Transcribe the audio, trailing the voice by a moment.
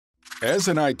As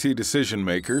an IT decision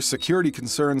maker, security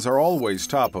concerns are always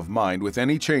top of mind with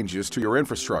any changes to your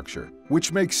infrastructure,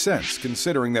 which makes sense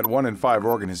considering that 1 in 5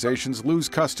 organizations lose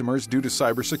customers due to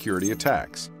cybersecurity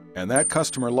attacks. And that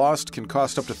customer loss can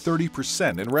cost up to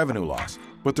 30% in revenue loss.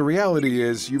 But the reality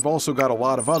is, you've also got a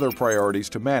lot of other priorities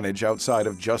to manage outside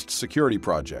of just security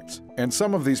projects. And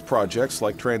some of these projects,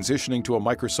 like transitioning to a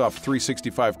Microsoft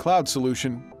 365 cloud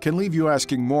solution, can leave you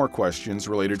asking more questions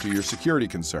related to your security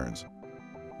concerns.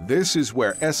 This is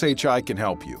where SHI can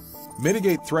help you.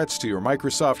 Mitigate threats to your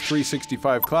Microsoft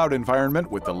 365 cloud environment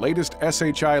with the latest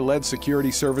SHI-led security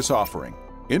service offering.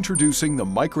 Introducing the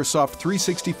Microsoft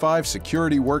 365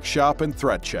 Security Workshop and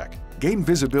Threat Check. Gain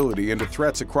visibility into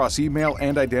threats across email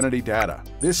and identity data.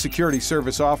 This security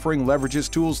service offering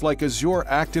leverages tools like Azure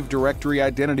Active Directory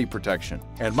Identity Protection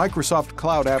and Microsoft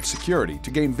Cloud App Security to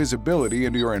gain visibility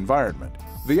into your environment.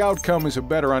 The outcome is a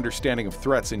better understanding of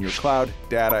threats in your cloud,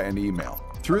 data, and email.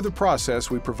 Through the process,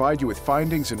 we provide you with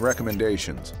findings and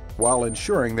recommendations, while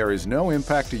ensuring there is no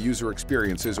impact to user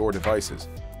experiences or devices.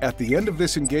 At the end of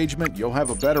this engagement, you'll have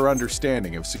a better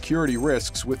understanding of security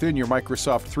risks within your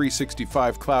Microsoft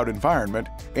 365 cloud environment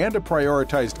and a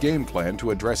prioritized game plan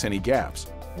to address any gaps.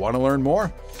 Want to learn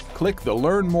more? Click the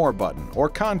Learn More button or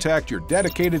contact your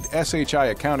dedicated SHI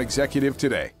account executive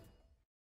today.